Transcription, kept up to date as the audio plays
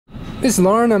This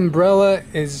Larnn umbrella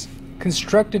is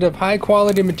constructed of high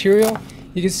quality material.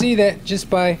 You can see that just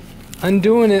by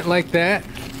undoing it like that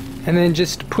and then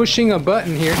just pushing a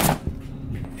button here,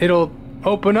 it'll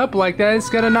open up like that.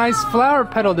 It's got a nice flower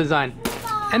petal design.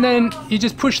 And then you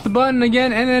just push the button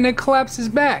again and then it collapses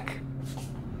back.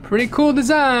 Pretty cool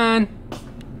design.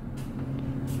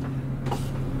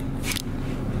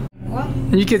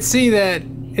 You can see that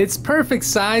it's perfect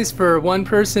size for one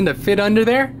person to fit under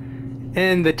there.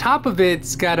 And the top of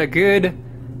it's got a good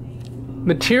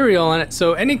material on it,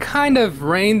 so any kind of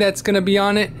rain that's gonna be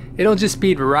on it, it'll just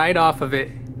bead right off of it.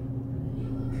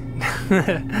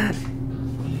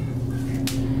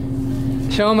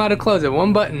 Show them how to close it.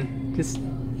 One button. Just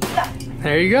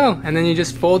there you go, and then you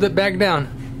just fold it back down.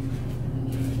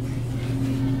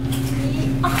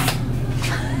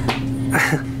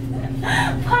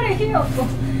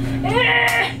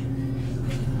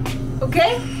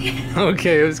 Okay?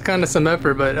 Okay, it was kind of some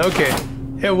effort, but okay,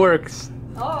 it works.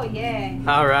 Oh yeah.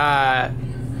 All right.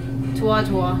 좋아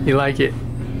좋아. You like it?